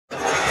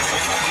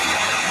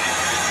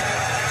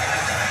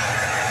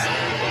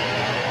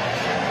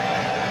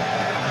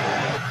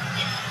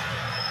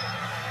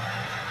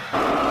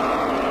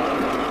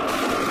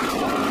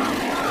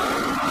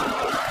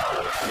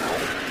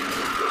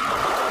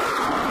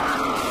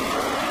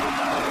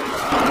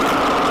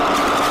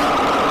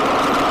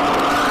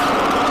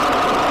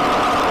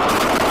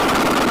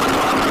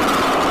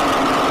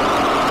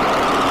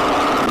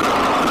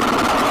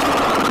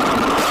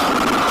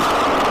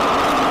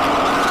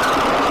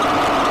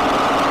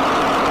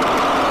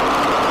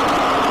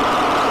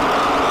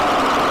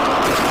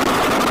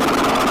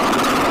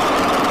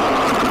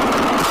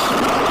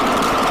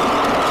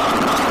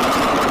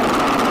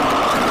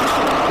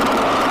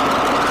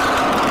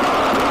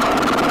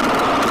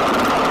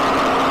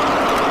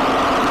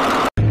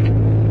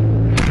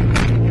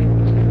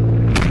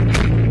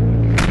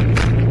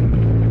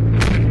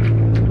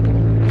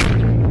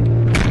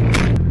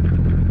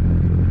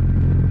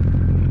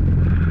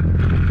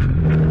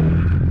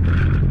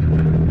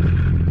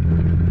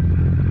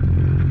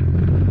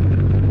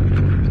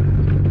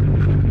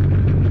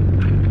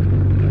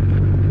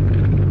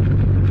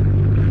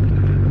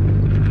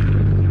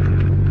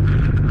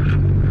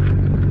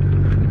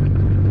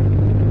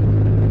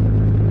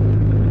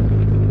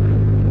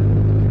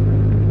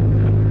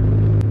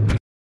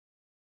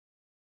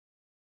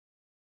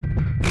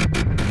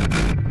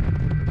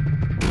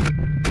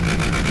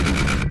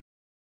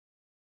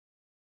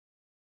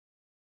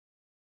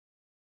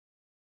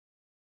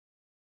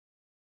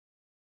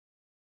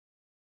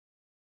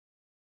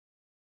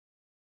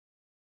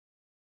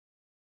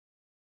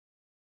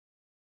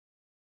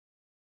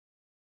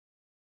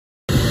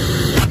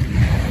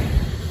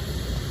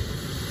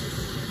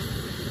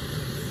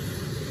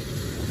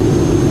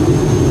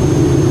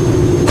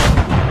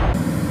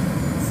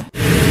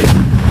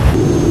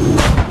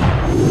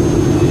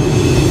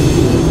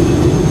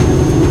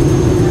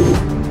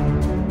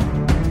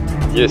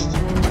Есть.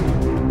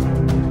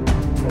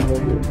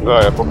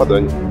 Да, я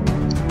попадаю.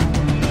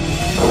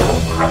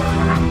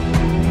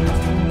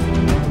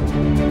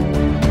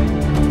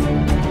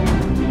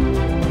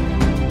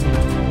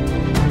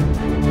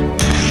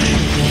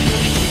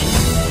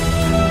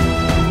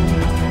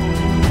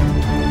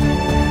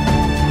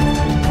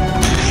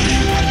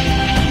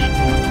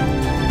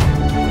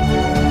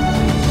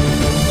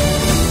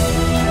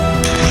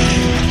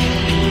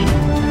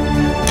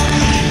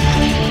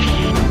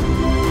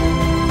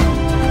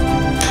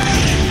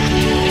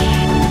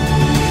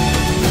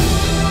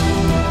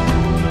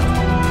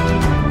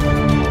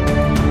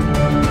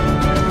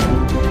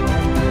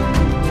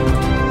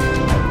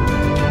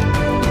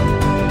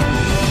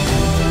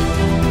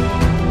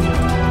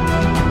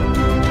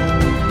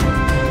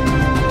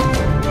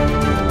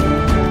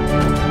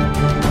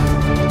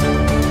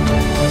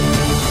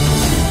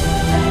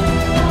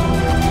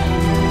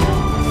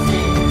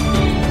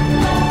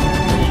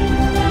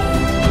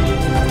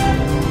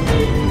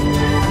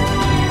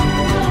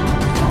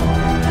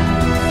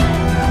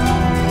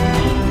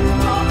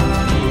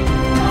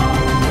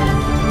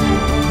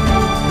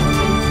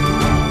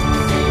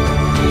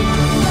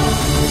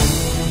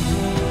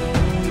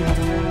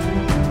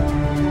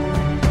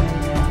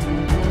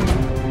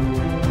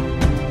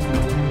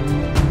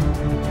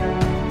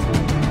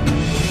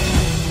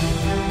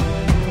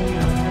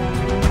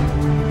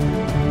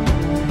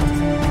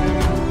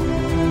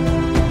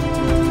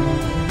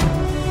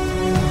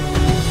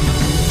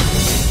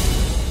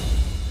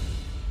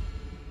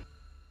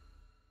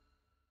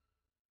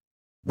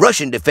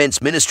 Russian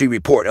Defense Ministry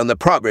report on the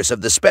progress of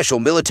the special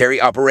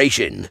military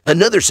operation.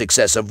 Another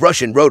success of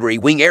Russian rotary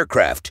wing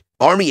aircraft.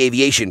 Army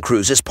aviation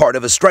crews as part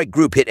of a strike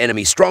group hit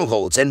enemy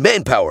strongholds and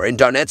manpower in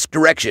Donetsk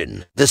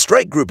direction. The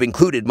strike group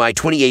included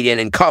Mi-28N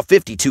and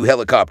Ka-52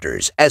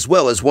 helicopters, as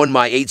well as one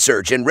Mi-8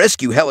 search and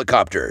rescue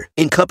helicopter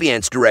in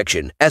Kupiansk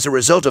direction as a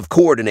result of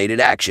coordinated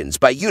actions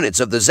by units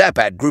of the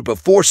Zapad group of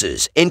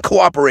forces in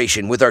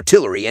cooperation with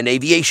artillery and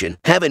aviation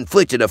have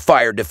inflicted a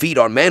fire defeat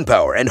on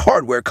manpower and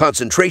hardware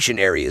concentration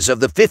areas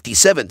of the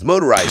 57th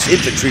Motorized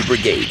Infantry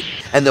Brigade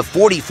and the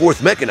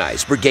 44th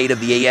Mechanized Brigade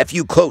of the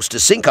AFU close to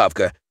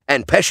Sinkovka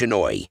and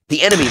Peshenoy.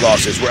 The enemy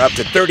losses were up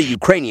to 30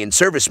 Ukrainian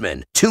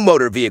servicemen, 2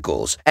 motor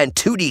vehicles, and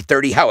 2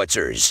 D-30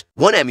 howitzers.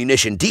 One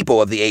ammunition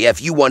depot of the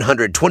AFU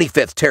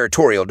 125th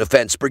Territorial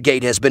Defense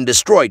Brigade has been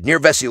destroyed near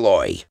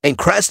Veseloy. In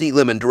Krasny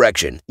Liman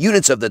direction,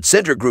 units of the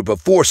Center Group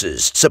of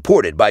Forces,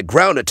 supported by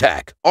ground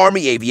attack,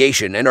 Army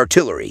aviation, and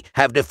artillery,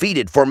 have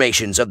defeated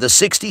formations of the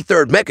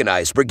 63rd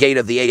Mechanized Brigade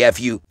of the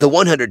AFU, the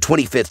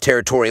 125th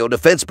Territorial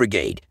Defense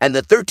Brigade, and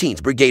the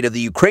 13th Brigade of the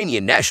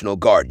Ukrainian National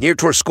Guard near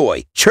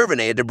Torskoy,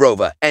 Chervenaya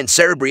Dubrova, and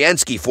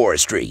Serebryansky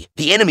Forestry.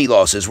 The enemy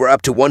losses were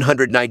up to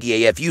 190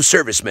 AFU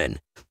servicemen,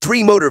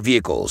 3 motor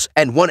vehicles,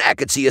 and 1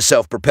 Akatsiya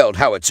self-propelled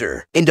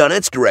howitzer. In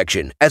Donetsk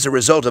direction, as a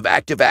result of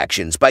active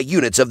actions by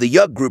units of the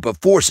Yug group of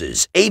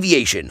forces,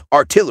 aviation,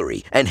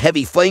 artillery, and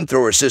heavy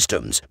flamethrower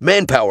systems,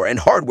 manpower and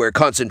hardware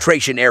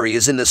concentration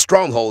areas in the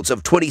strongholds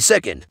of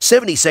 22nd,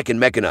 72nd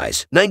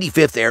Mechanized,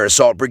 95th Air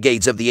Assault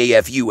Brigades of the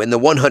AFU and the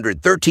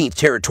 113th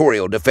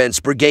Territorial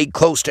Defense Brigade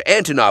close to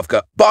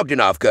Antonovka,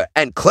 Bogdanovka,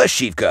 and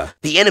Kleshchivka.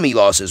 The enemy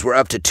losses were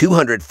up to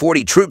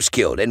 240 troops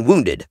killed and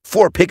wounded,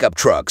 4 pickup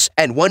trucks,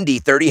 and 1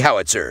 D-30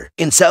 howitzer.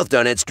 In South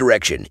Donetsk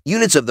direction,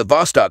 units of the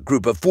Vostok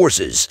group of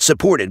forces,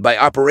 supported by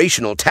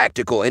operational,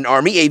 tactical, and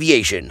army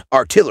aviation,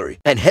 artillery,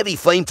 and heavy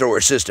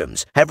flamethrower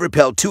systems, have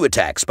repelled 2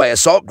 attacks by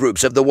assault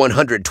groups of the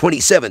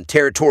 127th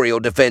Territorial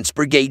Defense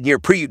Brigade near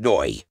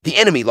Priyutnoy. The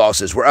enemy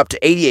losses were up to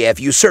 80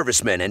 AFU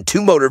servicemen and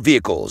 2 motor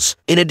vehicles.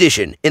 In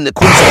addition, in the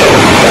course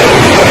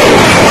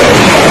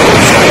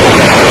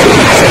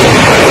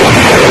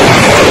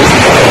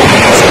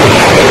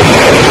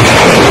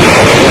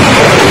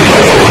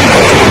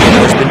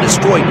has been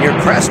destroyed near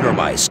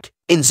Krasnoarmysk.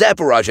 In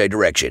Zaporozhye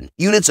direction,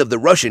 units of the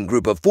Russian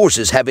group of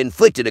forces have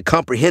inflicted a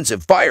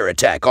comprehensive fire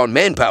attack on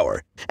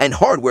manpower and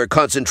hardware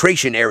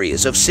concentration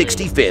areas of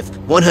 65th,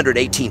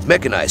 118th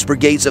Mechanized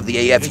Brigades of the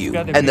AFU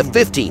and the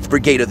 15th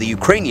Brigade of the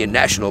Ukrainian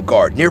National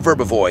Guard near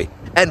Verbovoy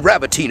and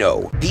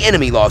Rabatino. The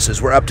enemy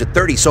losses were up to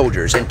 30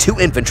 soldiers and 2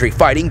 infantry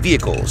fighting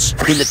vehicles.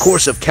 In the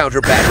course of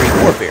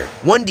counter-battery warfare,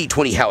 1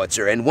 D-20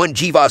 howitzer and 1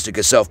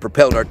 G-Vostok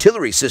self-propelled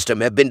artillery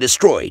system have been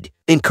destroyed.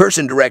 In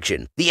Kherson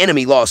direction, the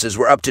enemy losses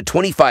were up to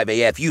 25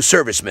 AFU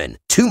servicemen,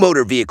 2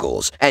 motor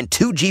vehicles, and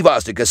 2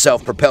 G-Vostok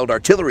self-propelled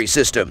artillery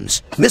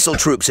systems. Missile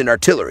troops and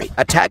artillery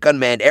attack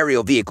unmanned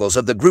aerial vehicles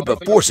of the group of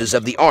forces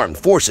of the Armed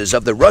Forces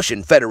of the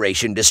Russian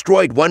Federation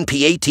destroyed 1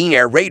 P-18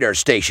 air radar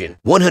station,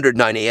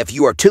 109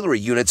 AFU artillery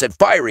units at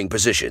firing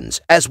positions,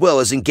 as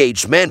well as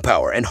engaged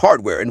manpower and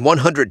hardware in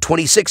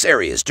 126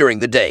 areas during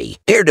the day.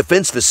 Air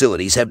defense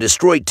facilities have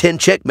destroyed 10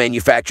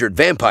 Czech-manufactured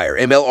Vampire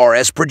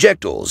MLRS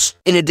projectiles.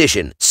 In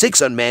addition,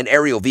 6 unmanned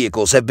aerial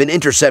vehicles have been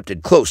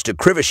intercepted close to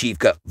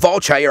Krivashivka,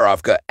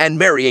 Volchayarovka, and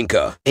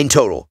Mariinka. In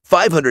total,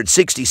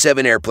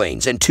 567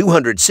 airplanes and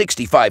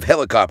 265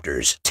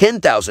 helicopters,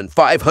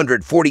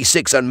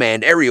 10,546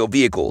 unmanned aerial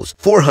vehicles,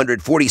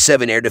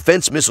 447 air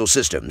defense missile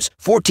systems,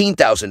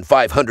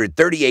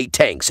 14,538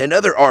 tanks and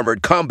other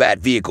armored combat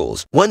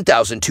vehicles,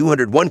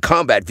 1,201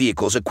 combat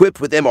vehicles equipped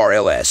with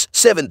MRLS,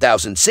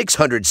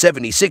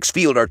 7,676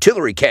 field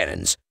artillery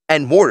cannons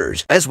and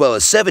mortars, as well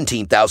as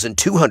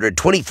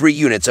 17,223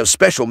 units of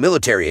special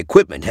military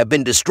equipment have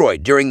been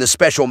destroyed during the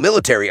special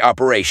military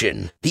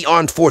operation. The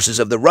armed forces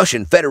of the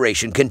Russian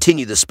Federation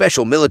continue the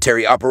special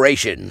military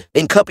operation.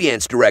 In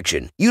Kupiansk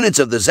direction, units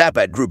of the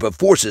Zapad group of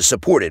forces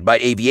supported by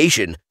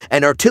aviation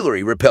and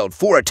artillery repelled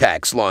 4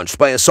 attacks launched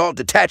by assault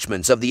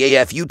detachments of the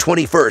AFU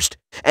 21st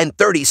and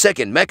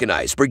 32nd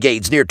Mechanized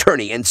Brigades near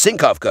Terny and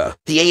Sinkovka.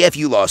 The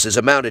AFU losses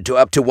amounted to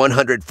up to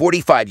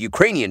 145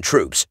 Ukrainian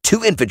troops,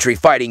 2 infantry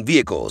fighting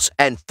vehicles,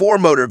 and 4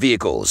 motor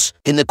vehicles.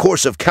 In the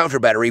course of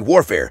counter-battery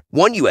warfare,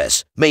 1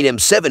 U.S. made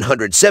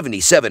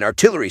M777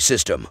 artillery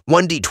system,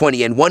 1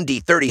 D-20 and 1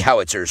 D-30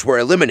 howitzers were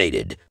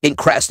eliminated. In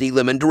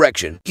Krasny-Liman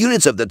direction,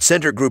 units of the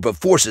center group of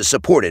forces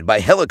supported by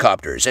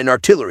helicopters and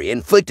artillery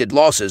inflicted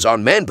losses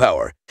on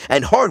manpower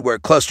and hardware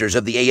clusters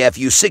of the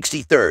AFU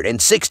 63rd and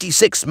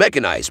 66th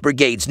Mechanized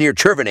Brigades near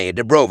Chervenaya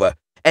Dubrova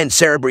and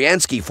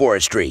Serebryansky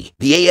Forestry.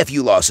 The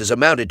AFU losses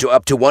amounted to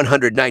up to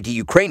 190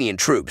 Ukrainian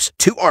troops,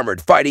 2 armored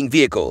fighting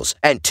vehicles,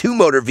 and 2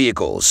 motor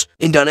vehicles.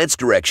 In Donetsk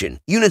direction,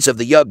 units of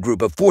the Yug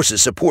group of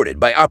forces supported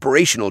by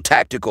operational,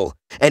 tactical,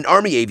 and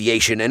army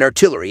aviation and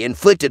artillery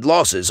inflicted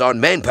losses on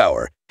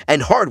manpower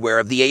and hardware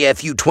of the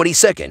AFU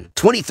 22nd,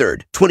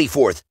 23rd,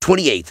 24th,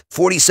 28th,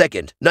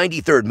 42nd,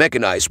 93rd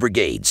Mechanized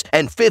Brigades,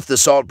 and 5th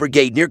Assault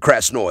Brigade near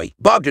Krasnoy,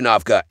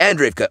 Bogdanovka,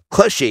 Andreevka,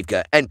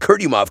 Klushevka, and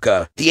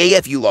Kurdyumovka. The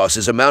AFU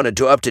losses amounted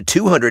to up to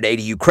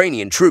 280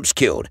 Ukrainian troops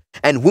killed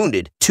and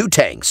wounded, 2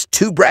 tanks,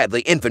 2 Bradley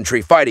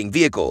infantry fighting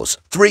vehicles,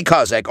 3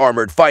 Cossack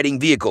armored fighting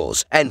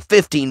vehicles, and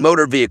 15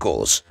 motor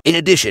vehicles. In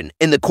addition,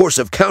 in the course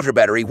of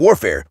counter-battery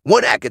warfare,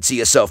 1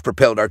 Akatsia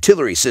self-propelled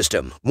artillery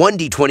system, 1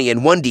 D-20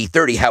 and 1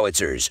 D-30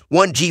 howitzers,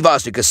 1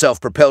 Gvozdika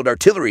self-propelled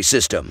artillery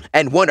system,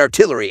 and 1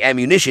 artillery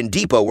ammunition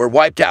depot were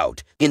wiped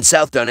out. In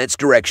South Donetsk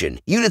direction,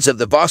 units of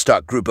the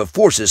Vostok group of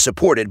forces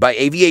supported by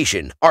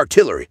aviation,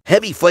 artillery,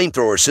 heavy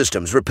flamethrower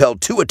systems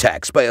repelled 2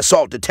 attacks by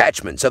assault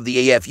detachments of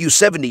the AFU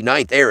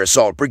 79th Air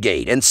Assault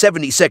Brigade and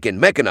 72nd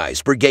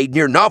Mechanized Brigade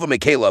near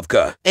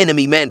Novomikhailovka.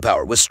 Enemy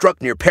manpower was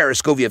struck near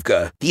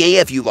Paraskovievka. The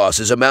AFU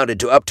losses amounted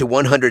to up to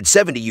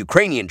 170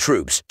 Ukrainian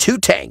troops, 2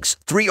 tanks,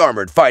 3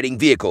 armored fighting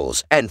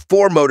vehicles, and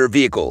 4 motor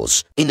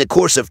vehicles. In the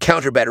course of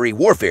counter-battery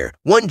warfare,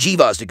 1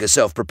 Gvozdika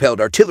self-propelled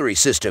artillery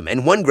system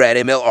and 1 Grad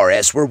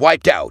MLRS were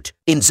wiped out.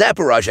 In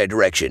Zaporozhye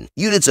direction,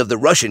 units of the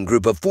Russian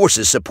group of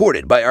forces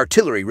supported by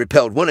artillery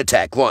repelled 1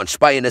 attack launched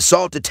by an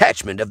assault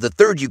detachment of the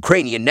 3rd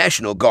Ukrainian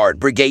National Guard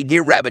Brigade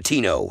near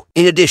Rabotino.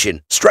 In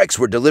addition, strikes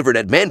were delivered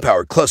at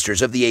manpower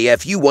clusters of the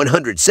AFU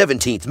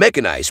 117th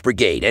Mechanized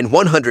Brigade and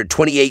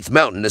 128th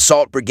Mountain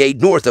Assault Brigade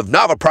north of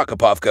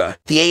Novoprokopovka.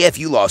 The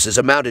AFU losses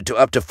amounted to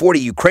up to 40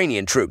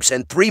 Ukrainian troops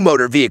and 3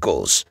 motor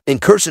vehicles. In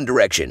Kherson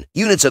direction,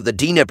 units of the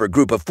Dnieper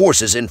group of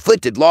forces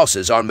inflicted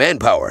losses on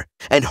manpower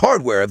and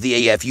hardware of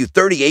the AFU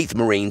 38th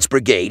Marines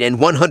Brigade and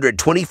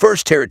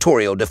 121st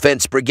Territorial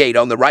Defense Brigade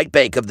on the right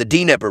bank of the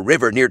Dnieper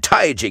River near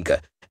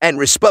Tyajinka and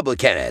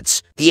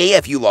Respublikanets. The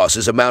AFU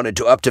losses amounted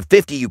to up to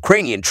 50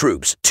 Ukrainian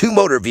troops, 2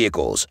 motor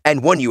vehicles,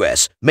 and 1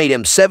 U.S. made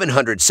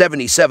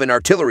M777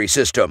 artillery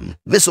system.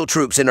 Missile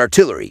troops and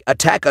artillery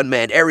attack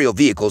unmanned aerial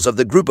vehicles of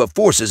the group of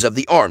forces of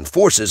the Armed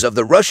Forces of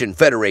the Russian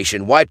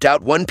Federation wiped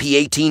out 1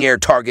 P-18 air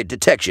target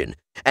detection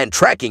and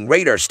tracking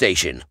radar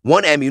station,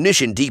 1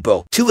 ammunition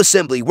depot, 2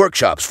 assembly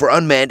workshops for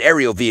unmanned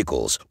aerial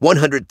vehicles,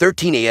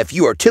 113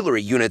 AFU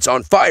artillery units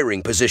on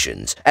firing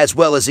positions, as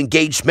well as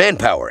engaged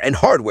manpower and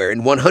hardware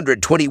in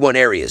 121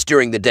 areas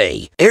during the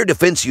day. Air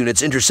defense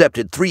units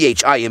intercepted 3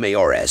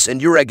 HIMARS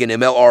and Uragan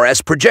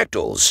MLRS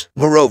projectiles.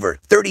 Moreover,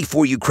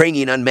 34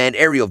 Ukrainian unmanned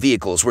aerial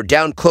vehicles were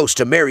down close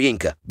to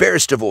Mariinka,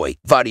 Berestovoy,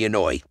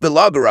 Vodyanoy,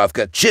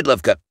 Belogorovka,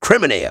 Shidlovka,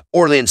 Kremenaya,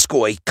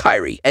 Orlanskoy,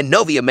 Kyrie, and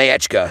Novaya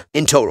Mayachka.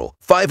 In total,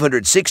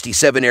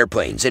 567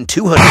 airplanes and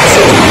 260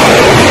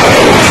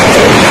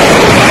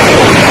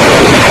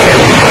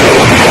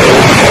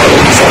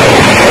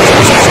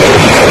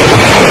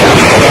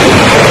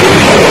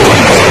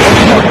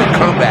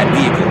 combat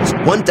vehicles,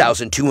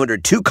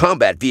 1,202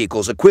 combat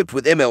vehicles equipped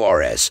with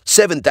MLRS,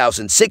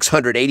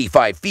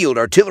 7,685 field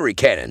artillery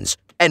cannons,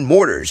 and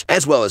mortars,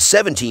 as well as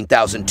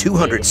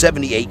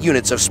 17,278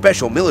 units of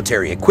special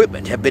military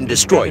equipment have been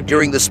destroyed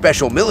during the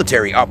special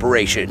military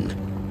operation.